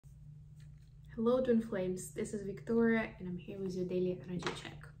Hello Twin Flames, this is Victoria and I'm here with your daily energy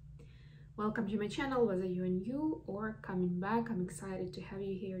check. Welcome to my channel, whether you're new or coming back. I'm excited to have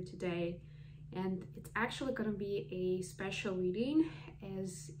you here today, and it's actually going to be a special reading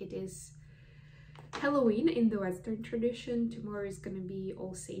as it is Halloween in the Western tradition. Tomorrow is going to be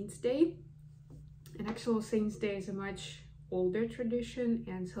All Saints Day, and actually All Saints Day is a much older tradition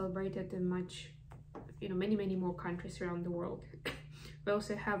and celebrated in many more countries around the world. We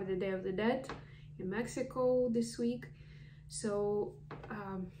also have the Day of the Dead in Mexico this week. So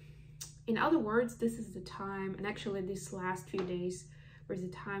in other words, this is the time, and actually these last few days was the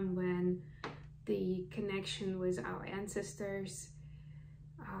time when the connection with our ancestors,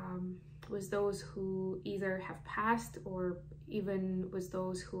 with those who either have passed or even with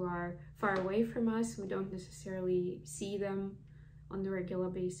those who are far away from us, we don't necessarily see them on a regular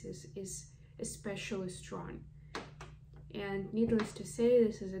basis, is especially strong. And needless to say,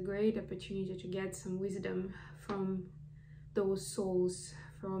 this is a great opportunity to get some wisdom from those souls,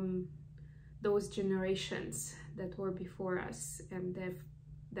 from those generations that were before us and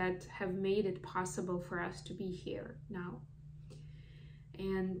that have made it possible for us to be here now.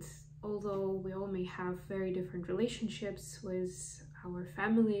 And although we all may have very different relationships with our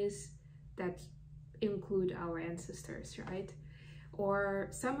families that include our ancestors, right? Or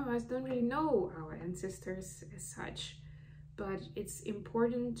some of us don't really know our ancestors as such, but it's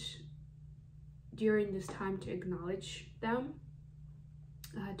important during this time to acknowledge them,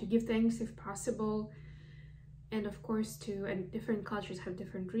 to give thanks if possible, and of course and different cultures have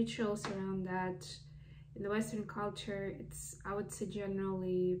different rituals around that. In the Western culture, it's, I would say,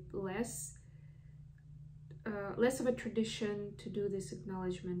 generally less of a tradition to do this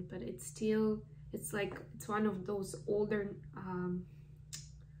acknowledgement, but it's one of those older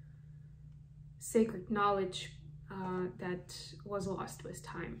sacred knowledge that was lost with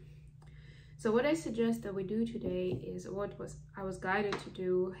time. So what I suggest that we do today is I was guided to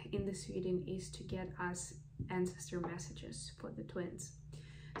do in this reading is to get us ancestor messages for the twins.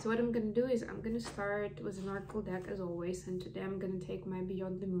 So what I'm going to do is I'm going to start with an oracle deck as always, and today I'm going to take my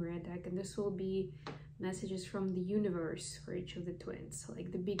Beyond Lemuria deck, and this will be messages from the universe for each of the twins,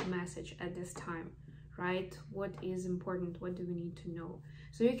 like the big message at this time, right? What is important? What do we need to know?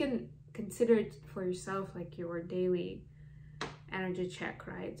 So you can consider it for yourself like your daily energy check,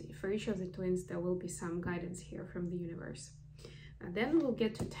 right? For each of the twins, there will be some guidance here from the universe. Then we'll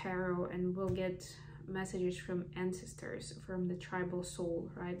get to tarot and we'll get messages from ancestors, from the tribal soul,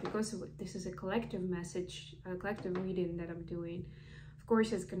 right? Because this is a collective message, a collective reading that I'm doing. Of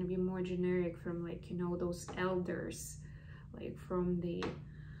course, it's going to be more generic from those elders, like from the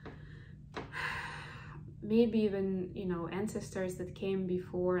maybe even ancestors that came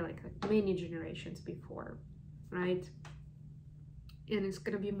before, like many generations before, right? And it's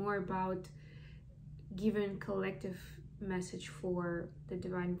going to be more about giving collective message for the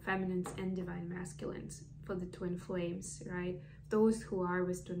divine feminines and divine masculines, for the twin flames, right? Those who are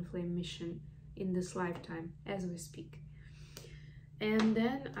with twin flame mission in this lifetime as we speak. And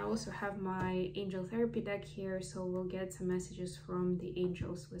then I also have my angel therapy deck here, so we'll get some messages from the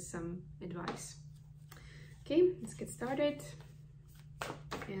angels with some advice. Okay, let's get started.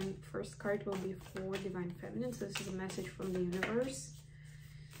 And first card will be for divine feminine. So this is a message from the universe,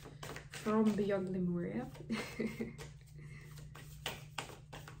 from Beyond Lemuria.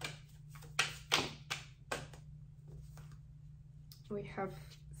 We have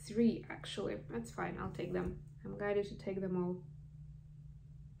 3 actually. That's fine, I'll take them. I'm guided to take them all.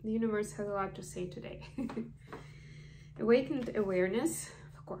 The universe has a lot to say today. Awakened awareness,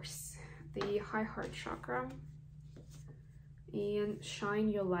 of course. The high heart chakra, and shine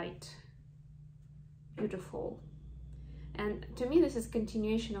your light. Beautiful. And to me, this is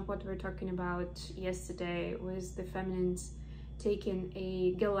continuation of what we were talking about yesterday, with the feminines taking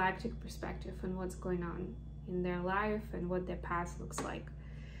a galactic perspective on what's going on in their life and what their path looks like.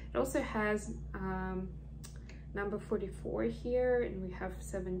 It also has number 44 here, and we have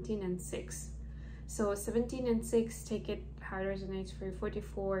 17 and 6. So 17 and 6, take it how it resonates for you.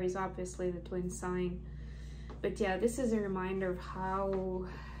 44 is obviously the twin sign. But yeah, this is a reminder of how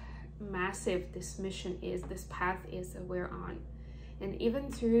massive this mission is, this path is that we're on. And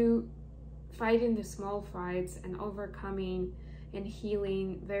even through fighting the small fights and overcoming and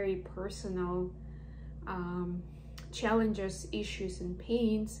healing very personal challenges, issues, and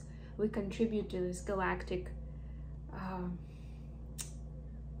pains, we contribute to this galactic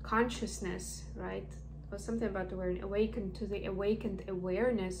consciousness, right? Or something about the word awakened, to the awakened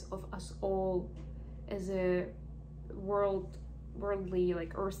awareness of us all as a worldly,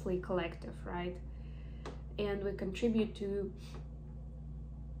 like earthly collective, right? And we contribute to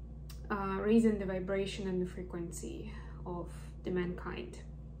raising the vibration and the frequency of the mankind.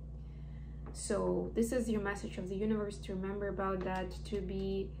 So this is your message of the universe, to remember about that, to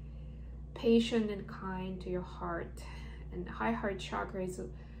be patient and kind to your heart. And the high heart chakra is a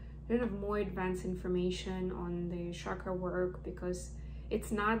bit of more advanced information on the chakra work, because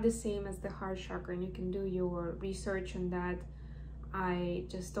it's not the same as the heart chakra, and you can do your research on that. I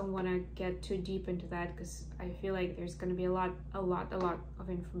just don't want to get too deep into that, because I feel like there's going to be a lot of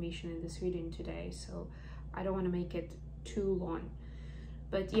information in this reading today, so I don't want to make it too long.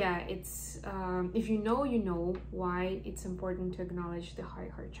 But yeah, it's if you know why it's important to acknowledge the high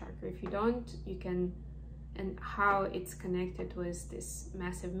heart chakra. If you don't, you can, and how it's connected with this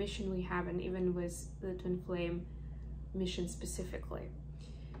massive mission we have, and even with the Twinflame mission specifically.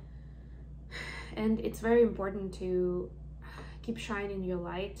 And it's very important to keep shining your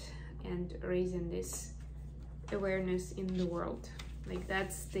light and raising this awareness in the world. Like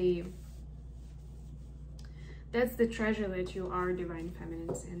that's the treasure that you are, divine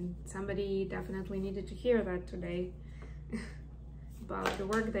feminines, and somebody definitely needed to hear that today about the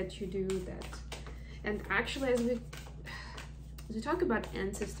work that you do. That, and actually, as we talk about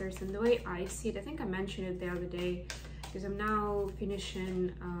ancestors, and the way I see it, I think I mentioned it the other day, because I'm now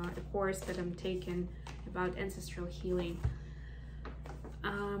finishing a course that I'm taking about ancestral healing.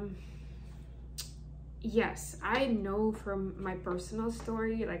 Yes, I know from my personal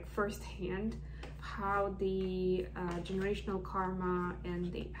story, like firsthand, how the generational karma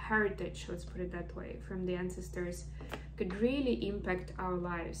and the heritage, let's put it that way, from the ancestors could really impact our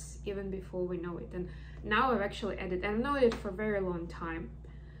lives even before we know it. And now I've actually added, and I've known it for a very long time,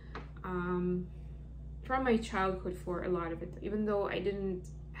 from my childhood for a lot of it. Even though I didn't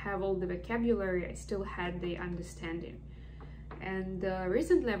have all the vocabulary, I still had the understanding. And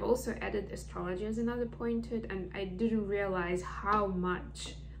recently I've also added astrology as another point to it, and I didn't realize how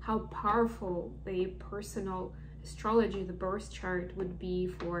powerful the personal astrology, the birth chart, would be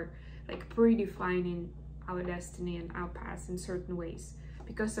for like predefining our destiny and our past in certain ways,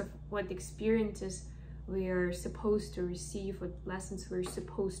 because of what experiences we are supposed to receive, what lessons we're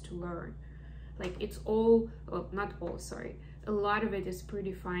supposed to learn. Like it's all, well, not all, sorry, a lot of it is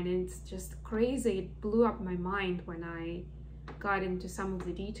predefined, and it's just crazy. It blew up my mind when I got into some of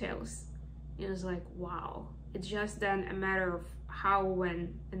the details. It was like, wow, it's just then a matter of how,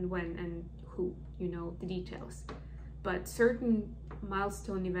 when and who, you know, the details. But certain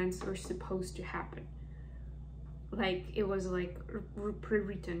milestone events were supposed to happen. Like it was like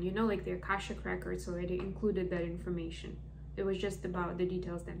pre-written, you know, like the Akashic records already included that information. It was just about the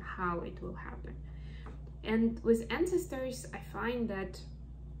details then how it will happen. And with ancestors, I find that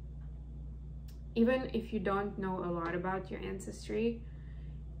even if you don't know a lot about your ancestry,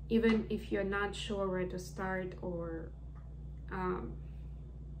 even if you're not sure where to start, or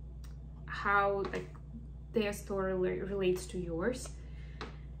how like their story relates to yours,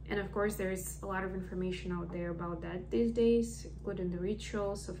 and of course there's a lot of information out there about that these days, including the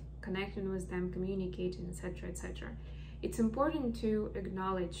rituals of connecting with them, communicating, etc., etc. It's important to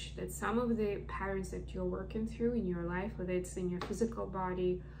acknowledge that some of the patterns that you're working through in your life, whether it's in your physical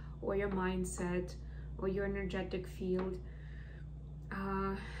body or your mindset or your energetic field,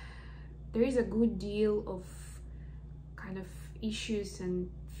 there is a good deal of kind of issues and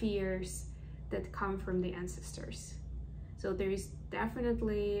fears that come from the ancestors. So there is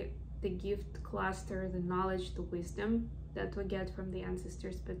definitely the gift cluster, the knowledge, the wisdom that we get from the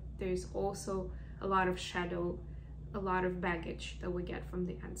ancestors, but there's also a lot of shadow, a lot of baggage that we get from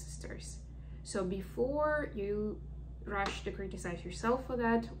the ancestors. So before you rush to criticize yourself for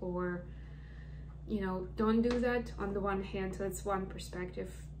that, or, you know, don't do that. On the one hand, that's one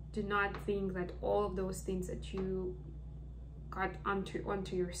perspective. Do not think that all of those things that you got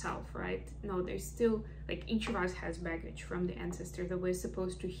onto yourself, right? No, there's still, like, each of us has baggage from the ancestor that we're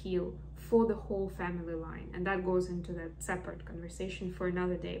supposed to heal for the whole family line, and that goes into that separate conversation for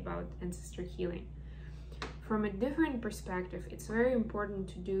another day about ancestor healing. From a different perspective, it's very important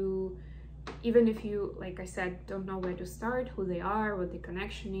to do, even if you, like I said, don't know where to start, who they are, what the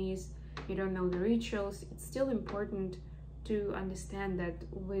connection is, you don't know the rituals, it's still important to understand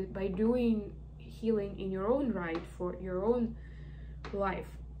that by doing healing in your own right, for your own life,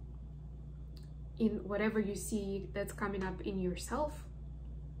 in whatever you see that's coming up in yourself,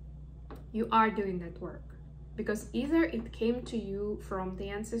 you are doing that work. Because either it came to you from the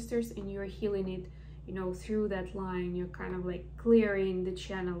ancestors and you're healing it, you know, through that line, you're kind of like clearing the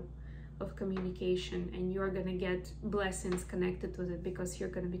channel of communication, and you're gonna get blessings connected with it because you're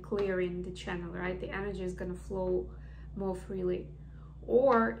gonna be clearing the channel, right? The energy is gonna flow more freely.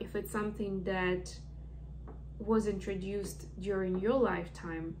 Or if it's something that was introduced during your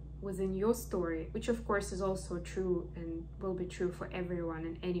lifetime within your story, which of course is also true and will be true for everyone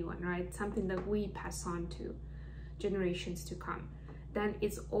and anyone, right? Something that we pass on to generations to come, then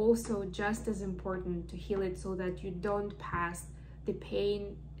it's also just as important to heal it so that you don't pass the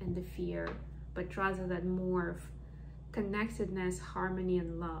pain and the fear, but rather that more of connectedness, harmony,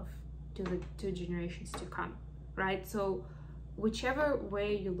 and love to the 2 generations to come, right? So whichever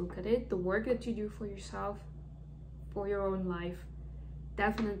way you look at it, the work that you do for yourself, for your own life,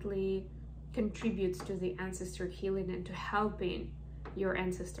 definitely contributes to the ancestor healing and to helping your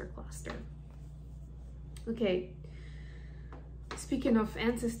ancestor cluster. Okay, speaking of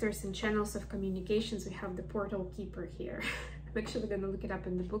ancestors and channels of communications, we have the portal keeper here. I'm actually gonna look it up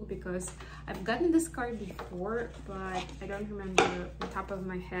in the book because I've gotten this card before, but I don't remember on top of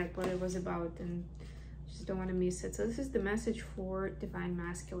my head what it was about, and just don't want to miss it. So this is the message for divine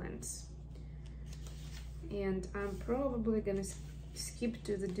masculines, and I'm probably gonna skip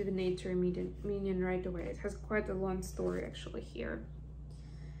to the divinatory meaning right away. It has quite a long story actually here.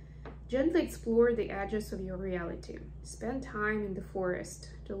 Gently explore the edges of your reality. Spend time in the forest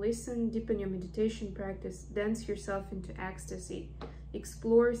to listen, deepen your meditation practice, dance yourself into ecstasy,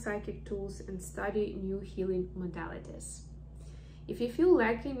 explore psychic tools, and study new healing modalities. If you feel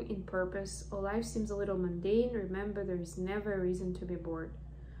lacking in purpose or life seems a little mundane, remember there is never a reason to be bored.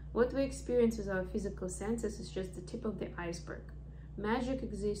 What we experience with our physical senses is just the tip of the iceberg. Magic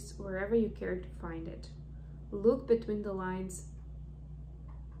exists wherever you care to find it. Look between the lines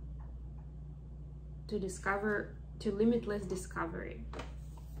to limitless discovery.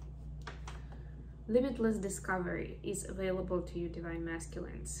 Limitless discovery is available to you, divine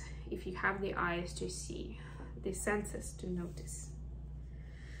masculines, if you have the eyes to see, the senses to notice.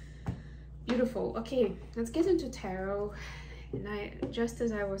 Beautiful. Okay, let's get into tarot. And just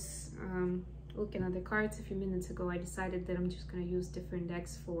as I was looking at the cards a few minutes ago, I decided that I'm just going to use different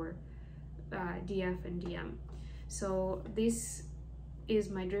decks for DF and DM. So this is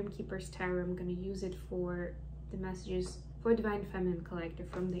my Dream Keeper's Tarot. I'm going to use it for the messages for Divine Feminine Collective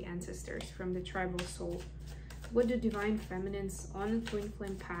from the Ancestors, from the Tribal Soul. What do Divine Feminines on the Twin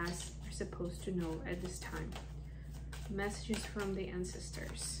Flame path are supposed to know at this time? Messages from the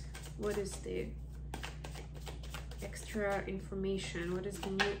Ancestors. What is the extra information? What is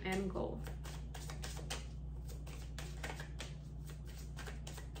the new end goal?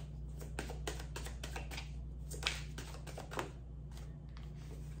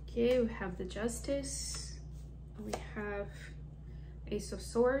 Okay, we have the Justice, we have Ace of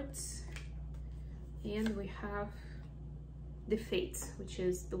Swords, and we have the Fates, which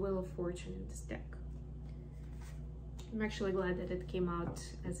is the Wheel of Fortune in this deck. I'm actually glad that it came out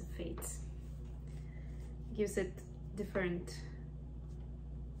as a Fates. Gives it different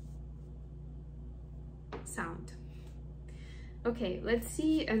sound. Okay, let's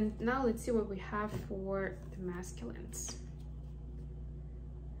see, and now let's see what we have for the masculines.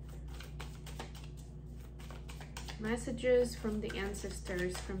 Messages from the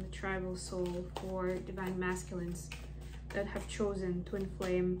Ancestors, from the Tribal Soul for Divine Masculines that have chosen Twin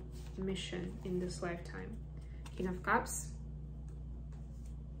Flame mission in this lifetime. King of Cups,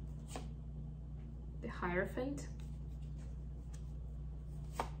 the Hierophant,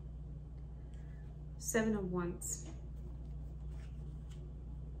 Seven of Wands.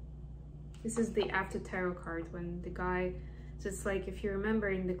 This is the after tarot card when the guy, so it's like if you remember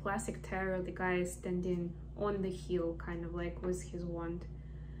in the classic tarot, the guy is standing on the heel, kind of like with his wand,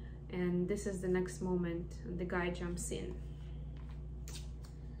 and this is the next moment and the guy jumps in.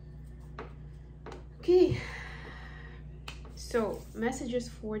 Okay, so messages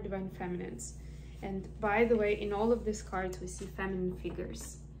for Divine Feminines. And by the way, in all of these cards we see feminine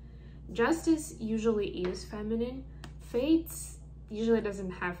figures. Justice usually is feminine. Fates usually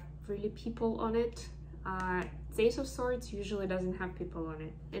doesn't have really people on it. Ace of Swords usually doesn't have people on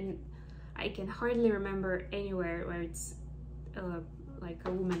it, and I can hardly remember anywhere where it's like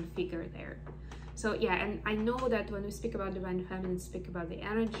a woman figure there. So yeah, and I know that when we speak about Divine Feminine, speak about the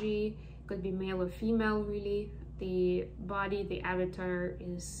energy, could be male or female really. The body, the avatar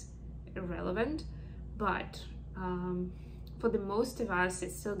is irrelevant, but for the most of us,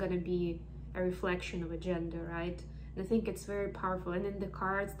 it's still gonna be a reflection of a gender, right? And I think it's very powerful, and in the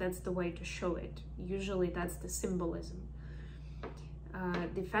cards, that's the way to show it. Usually that's the symbolism.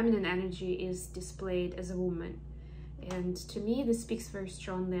 The feminine energy is displayed as a woman, and to me this speaks very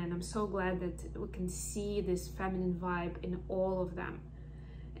strongly, and I'm so glad that we can see this feminine vibe in all of them.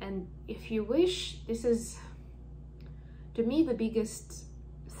 And if you wish, this is, to me, the biggest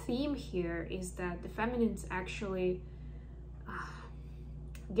theme here is that the feminines actually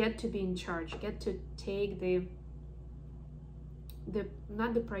get to be in charge, get to take the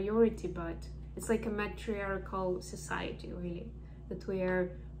not the priority, but it's like a matriarchal society, really, that we're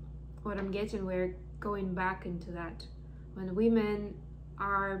going back into that, when women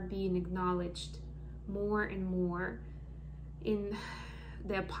are being acknowledged more and more in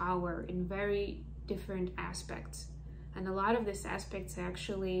their power in very different aspects. And a lot of these aspects are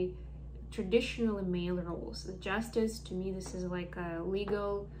actually traditionally male roles. The justice, to me, this is like a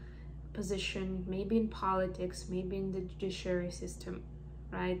legal position, maybe in politics, maybe in the judiciary system,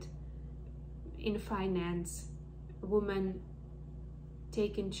 right? In finance, women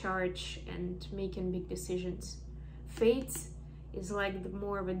taking charge and making big decisions. Faith is like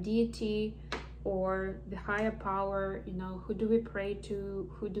more of a deity or the higher power, you know, who do we pray to,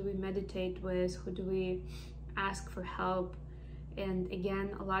 who do we meditate with, who do we ask for help. And again,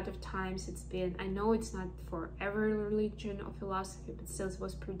 a lot of times it's been, I know it's not for every religion or philosophy, but still it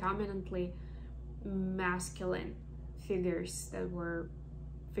was predominantly masculine figures that were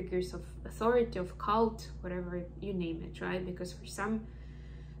figures of authority, of cult, whatever you name it, right? Because for some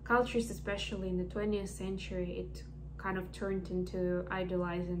cultures, especially in the 20th century, it kind of turned into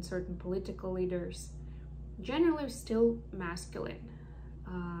idolizing certain political leaders, generally still masculine.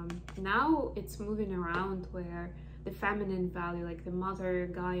 Now it's moving around where the feminine value, like the mother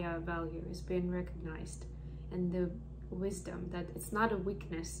Gaia value, is being recognized, and the wisdom that it's not a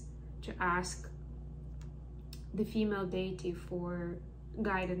weakness to ask the female deity for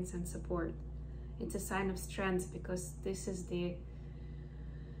guidance and support. It's a sign of strength, because this is the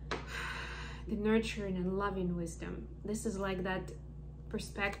nurturing and loving wisdom. This is like that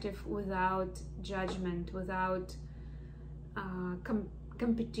perspective without judgment, without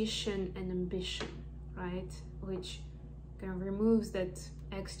competition and ambition, right? Which kind of removes that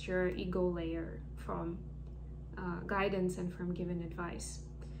extra ego layer from guidance and from giving advice.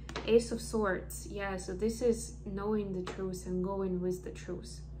 Ace of Swords, yeah, so this is knowing the truth and going with the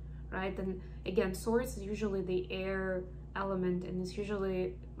truth, right? And again, swords is usually the air element, and it's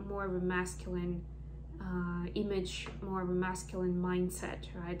usually more of a masculine image, more of a masculine mindset,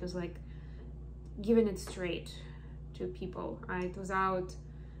 right? It's like giving it straight to people, right, without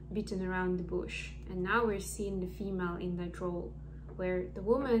beating around the bush. And now we're seeing the female in that role, where the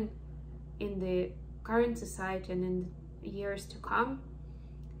woman in the current society and in years to come,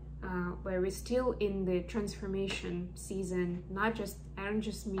 where we're still in the transformation season, I don't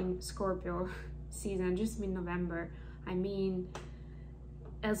just mean Scorpio season, I just mean November, I mean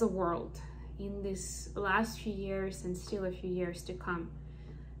as a world, in this last few years and still a few years to come.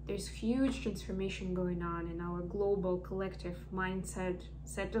 There's huge transformation going on in our global collective mindset,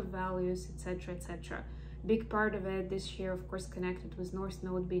 set of values, etc., etc. Big part of it this year, of course, connected with North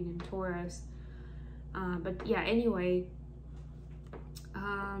Node being in Taurus. But yeah, anyway,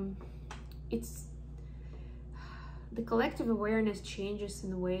 it's the collective awareness changes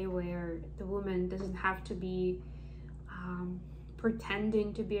in a way where the woman doesn't have to be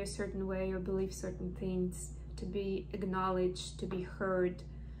pretending to be a certain way or believe certain things to be acknowledged, to be heard,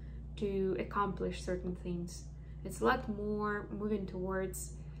 to accomplish certain things. It's a lot more moving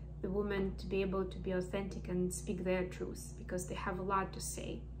towards the woman to be able to be authentic and speak their truth, because they have a lot to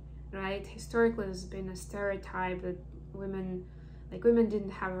say, right? Historically, there's been a stereotype that women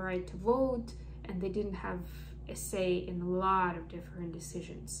didn't have a right to vote, and they didn't have a say in a lot of different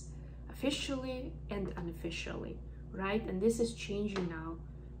decisions, officially and unofficially, right? And this is changing now,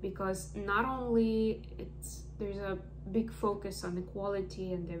 because not only there's a big focus on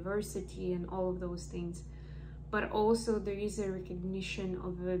equality and diversity and all of those things, but also there is a recognition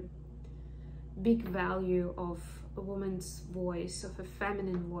of a big value of a woman's voice, of a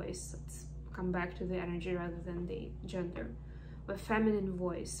feminine voice. Let's come back to the energy rather than the gender. A feminine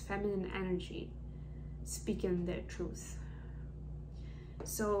voice, feminine energy, speaking their truth.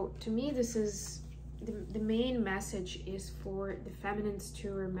 So to me, this is the main message is for the feminines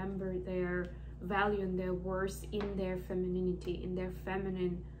to remember their value and their worth in their femininity, in the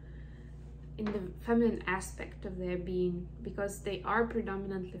feminine aspect of their being, because they are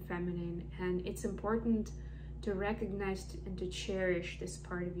predominantly feminine, and it's important to recognize and to cherish this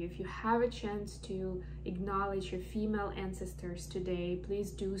part of you. If you have a chance to acknowledge your female ancestors today,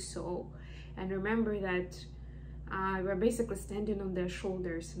 please do so. And remember that we're basically standing on their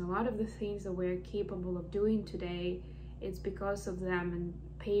shoulders, and a lot of the things that we're capable of doing today, it's because of them and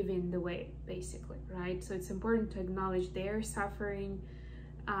paving the way, basically, right? So it's important to acknowledge their suffering,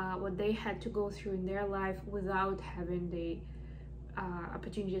 what they had to go through in their life without having the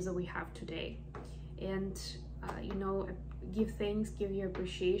opportunities that we have today. And you know, give thanks, give your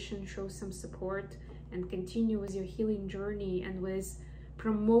appreciation, show some support, and continue with your healing journey and with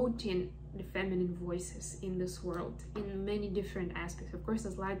promoting the feminine voices in this world in many different aspects. Of course,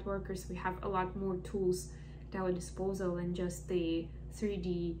 as light workers, we have a lot more tools at our disposal than just the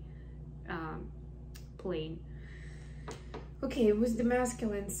 3D plane. Okay, with the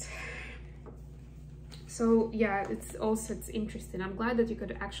masculines. So yeah, it's interesting. I'm glad that you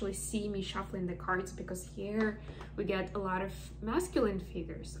could actually see me shuffling the cards, because here we get a lot of masculine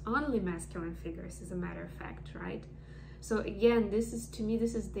figures, only masculine figures, as a matter of fact, right? So again, this is, to me,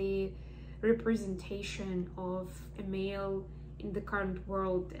 this is the representation of a male in the current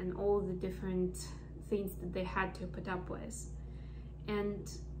world and all the different things that they had to put up with. And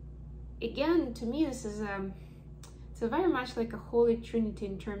again, to me, this is it's very much like a holy trinity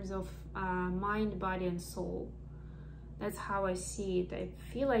in terms of mind, body, and soul. That's how I see it. I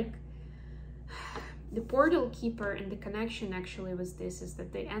feel like the portal keeper and the connection actually with this is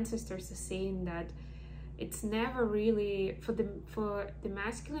that the ancestors are saying that it's never really, for the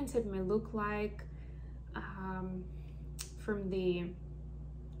masculines, it may look like from the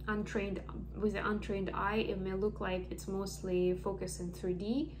untrained, with the untrained eye, it may look like it's mostly focused in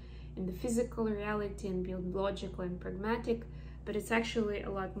 3D, in the physical reality, and being logical and pragmatic, but it's actually a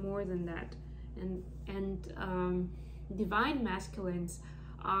lot more than that. And divine masculines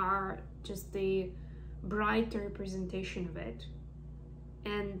are just the brighter representation of it.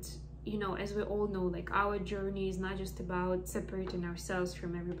 And you know, as we all know, like, our journey is not just about separating ourselves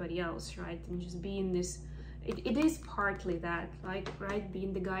from everybody else, right? And just being this, it is partly that, like, right,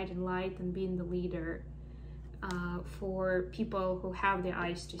 being the guiding light and being the leader for people who have the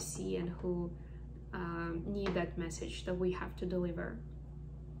eyes to see and who need that message that we have to deliver.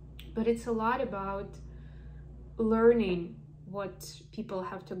 But it's a lot about learning what people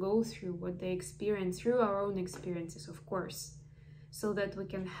have to go through, what they experience, through our own experiences, of course, so that we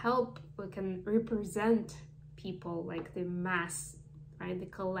can help, we can represent people, like the mass, right, the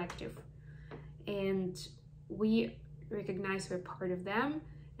collective, and we recognize we're part of them,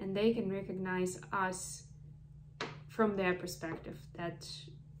 and they can recognize us from their perspective, that,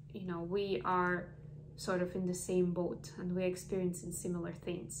 you know, we are sort of in the same boat and we're experiencing similar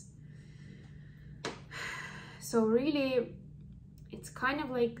things. So really, it's kind of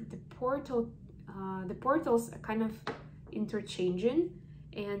like the portals are kind of interchanging,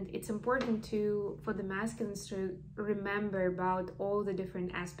 and it's important for the masculines to remember about all the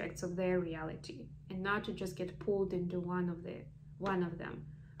different aspects of their reality, and not to just get pulled into one of them,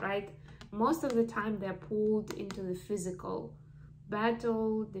 right? Most of the time they're pulled into the physical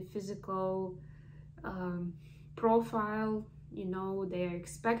battle, the physical profile. You know, they are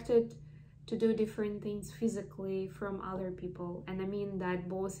expected to do different things physically from other people, and I mean that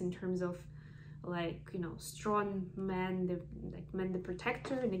both in terms of, like, you know, strong man, like man the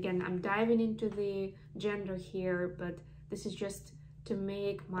protector, and again, I'm diving into the gender here, but this is just to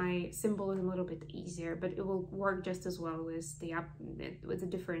make my symbolism a little bit easier, but it will work just as well with the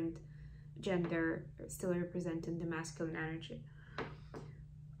different gender still representing the masculine energy.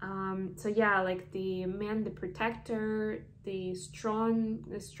 So yeah, like the man, the protector, the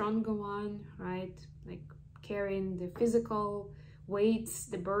stronger one, right? Like carrying the physical weights,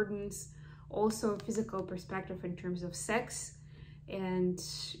 the burdens, also physical perspective in terms of sex, and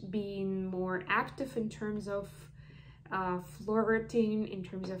being more active in terms of flirting, in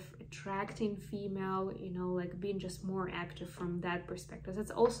terms of attracting female, you know, like being just more active from that perspective.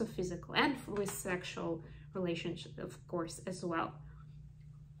 That's also physical, and with sexual relationship, of course, as well,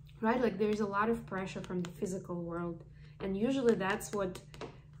 right? Like there's a lot of pressure from the physical world, and usually that's what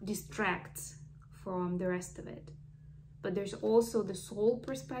distracts from the rest of it. But there's also the soul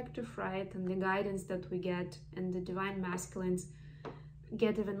perspective, right? And the guidance that we get, and the divine masculines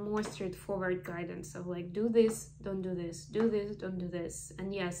get even more straightforward guidance of like, do this, don't do this, do this, don't do this.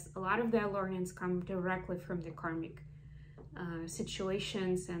 And yes, a lot of their learnings come directly from the karmic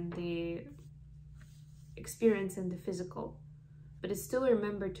situations and the experience in the physical. But it's still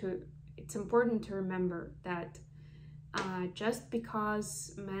it's important to remember that just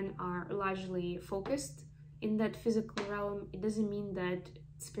because men are largely focused in that physical realm, it doesn't mean that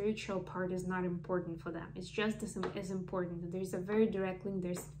spiritual part is not important for them. It's just as important. There's a very direct link,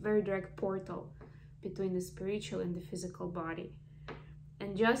 there's a very direct portal between the spiritual and the physical body.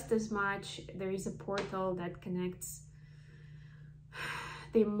 And just as much, there is a portal that connects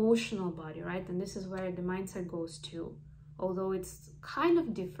the emotional body, right? And this is where the mindset goes to. Although it's kind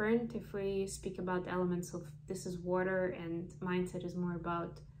of different if we speak about elements of, this is water and mindset is more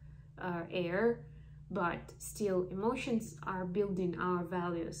about air. But still, emotions are building our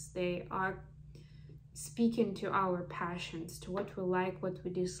values. They are speaking to our passions, to what we like, what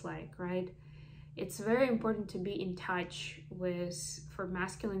we dislike, right? it's very important to be in touch with, for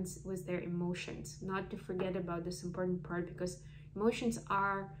masculines, with their emotions, not to forget about this important part, because emotions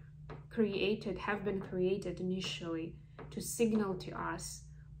are created, have been created initially to signal to us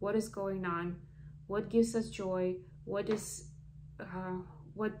what is going on, what gives us joy, what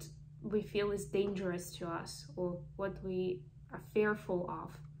we feel is dangerous to us, or what we are fearful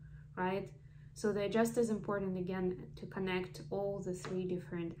of, right? So they're just as important, again, to connect all the three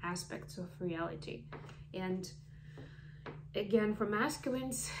different aspects of reality. And again, for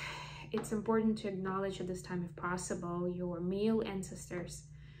masculines, it's important to acknowledge at this time, if possible, your male ancestors,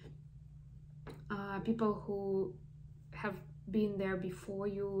 people who have been there before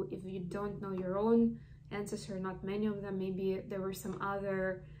you. If you don't know your own ancestor, not many of them, maybe there were some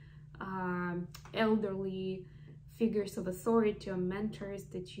other elderly figures of authority or mentors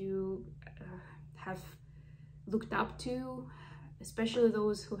that you have looked up to, especially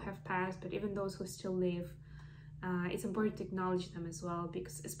those who have passed, but even those who still live. It's important to acknowledge them as well,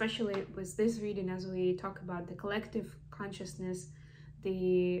 because especially with this reading, as we talk about the collective consciousness,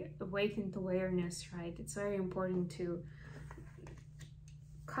 the awakened awareness, right? It's very important to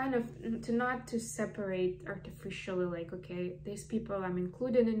kind of not to separate artificially, like, okay, these people I'm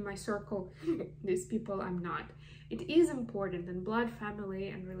included in my circle, these people I'm not. It is important, and blood, family,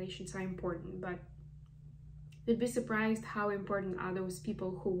 and relations are important, but you'd be surprised how important are those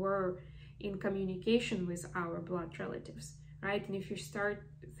people who were in communication with our blood relatives, right? And if you start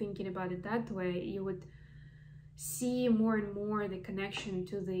thinking about it that way, you would see more and more the connection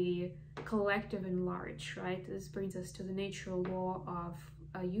to the collective and large, right? This brings us to the natural law of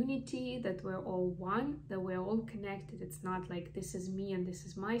unity, that we're all one, that we're all connected. It's not like this is me and this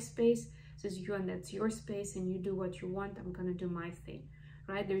is my space, this is you and that's your space, and you do what you want, I'm gonna do my thing,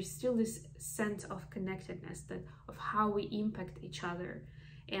 right? There's still this sense of connectedness, that of how we impact each other.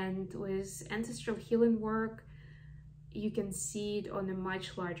 And with ancestral healing work, you can see it on a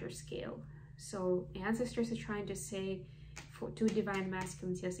much larger scale. So ancestors are trying to say to divine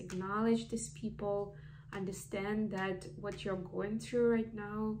masculines, yes, acknowledge these people, understand that what you're going through right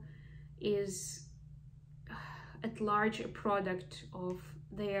now is at large a product of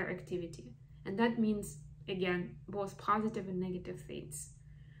their activity. And that means, again, both positive and negative things.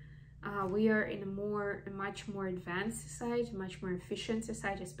 We are in a much more advanced society, much more efficient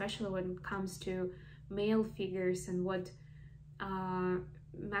society, especially when it comes to male figures and what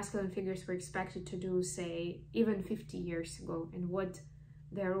masculine figures were expected to do, say, even 50 years ago, and what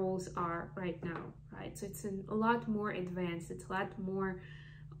their roles are right now, right? So it's a lot more advanced, it's a lot more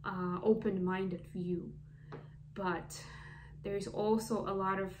open-minded view. But there's also a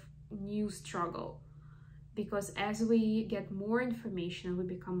lot of new struggle, because as we get more information and we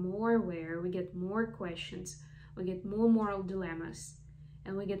become more aware, we get more questions, we get more moral dilemmas,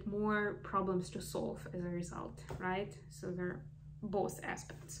 and we get more problems to solve as a result, right? So there are both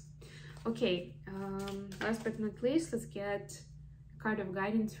aspects. Okay, last but not least, let's get a card of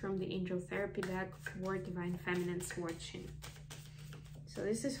guidance from the Angel Therapy deck for Divine Feminines watching. So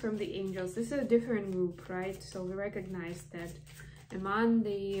this is from the angels. This is a different group, right? So we recognize that among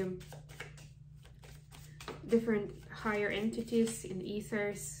the different higher entities in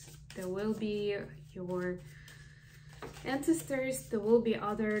ethers, there will be your ancestors, there will be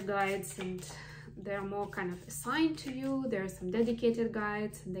other guides, and they're more kind of assigned to you. There are some dedicated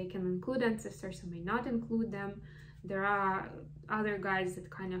guides, and they can include ancestors or may not include them. There are other guides that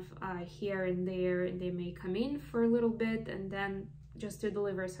kind of here and there, and they may come in for a little bit and then just to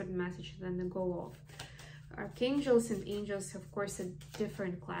deliver a certain message, and then they go off. Archangels and angels, of course, a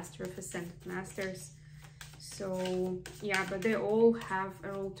different cluster of ascended masters. So yeah, but they all have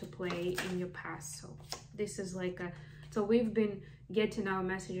a role to play in your past. So this is like so we've been getting our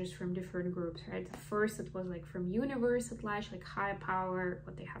messages from different groups, right? First it was like from universe at large, like higher power,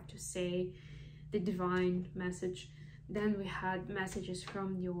 what they have to say, the divine message. Then we had messages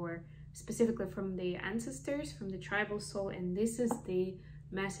from specifically from the ancestors, from the tribal soul, and this is the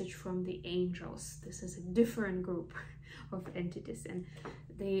message from the angels. This is a different group of entities, and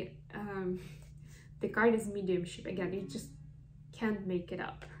the card is mediumship. Again, you just can't make it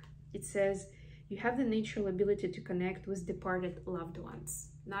up. It says you have the natural ability to connect with departed loved ones.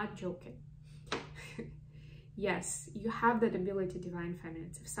 Not joking. Yes, you have that ability, divine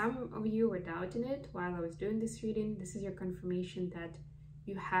feminines. If some of you were doubting it while I was doing this reading, this is your confirmation that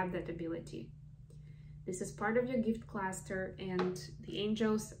you have that ability. This is part of your gift cluster, and the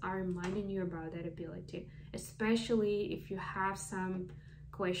angels are reminding you about that ability, especially if you have some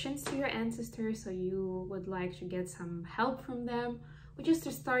questions to your ancestors, so you would like to get some help from them, or just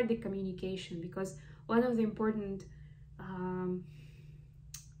to start the communication, because one of the important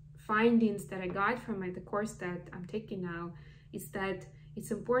findings that I got from the course that I'm taking now is that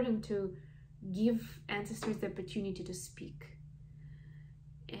it's important to give ancestors the opportunity to speak.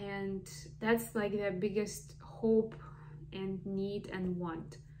 And that's like their biggest hope and need and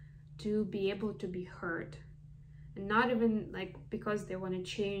want, to be able to be heard. And not even like because they want to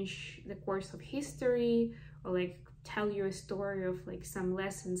change the course of history or like tell you a story of like some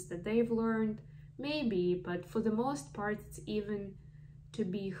lessons that they've learned, maybe, but for the most part it's even to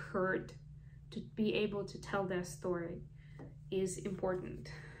be heard, to be able to tell their story is important.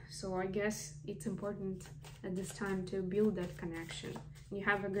 So I guess it's important at this time to build that connection. You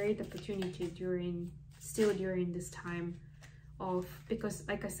have a great opportunity during this time of, because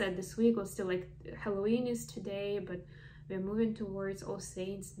like I said, this week was still like Halloween is today, but we're moving towards All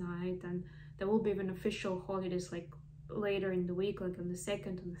Saints Night, and there will be even official holidays like later in the week, like on the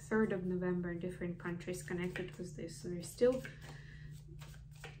 2nd and the 3rd of November in different countries connected with this. So there's still,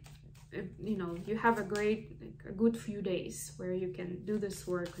 you know, you have a good few days where you can do this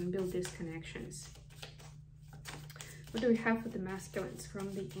work and build these connections. What do we have for the masculines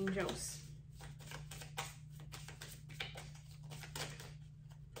from the angels?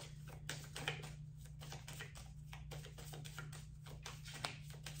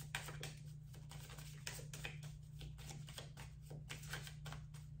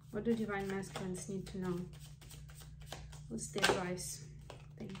 What do divine masculines need to know? What's the advice?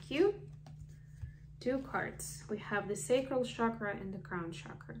 Thank you. 2 cards. We have the sacral chakra and the crown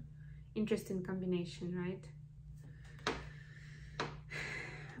chakra. Interesting combination, right?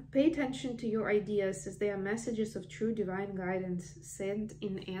 Pay attention to your ideas, as they are messages of true divine guidance sent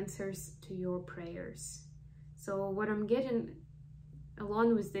in answers to your prayers. So what I'm getting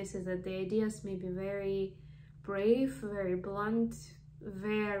along with this is that the ideas may be very brave, very blunt,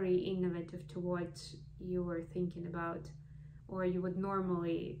 very innovative to what you were thinking about or you would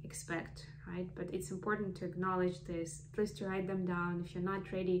normally expect, right? But it's important to acknowledge this, at least to write them down. If you're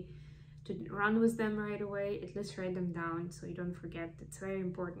not ready to run with them right away, at least write them down so you don't forget. It's very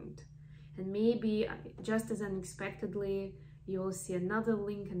important. And maybe just as unexpectedly, you'll see another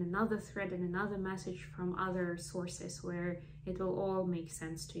link and another thread and another message from other sources where it will all make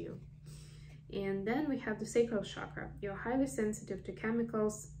sense to you. And then we have the sacral chakra. You're highly sensitive to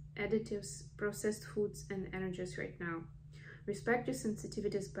chemicals, additives, processed foods, and energies right now. Respect your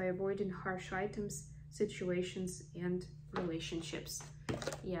sensitivities by avoiding harsh items, situations, and relationships.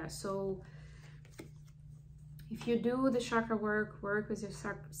 Yeah, so if you do the chakra work with your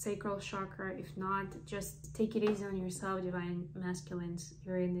sacral chakra. If not, just take it easy on yourself, divine masculines,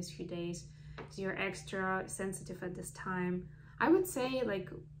 during these few days, because you're extra sensitive at this time. I would say, like,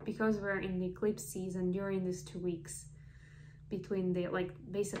 because we're in the eclipse season during these 2 weeks, between the, like,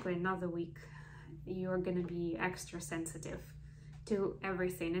 basically another week, you're gonna be extra sensitive to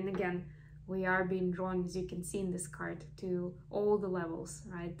everything. And again, we are being drawn, as you can see in this card, to all the levels,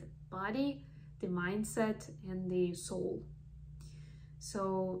 right? The body, the mindset, and the soul.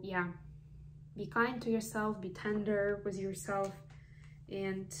 So yeah, be kind to yourself, be tender with yourself,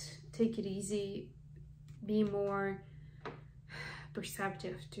 and take it easy. Be more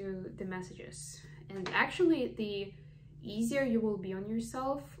perceptive to the messages. And actually, the easier you will be on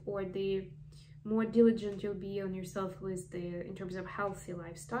yourself, or the more diligent you'll be on yourself with in terms of healthy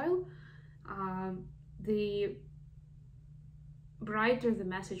lifestyle, the brighter the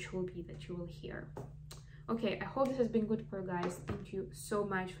message will be that you will hear. Okay, I hope this has been good for you guys. Thank you so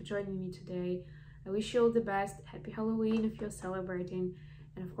much for joining me today. I wish you all the best. Happy Halloween if you're celebrating.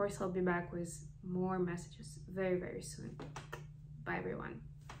 And of course, I'll be back with more messages very, very soon. Bye, everyone.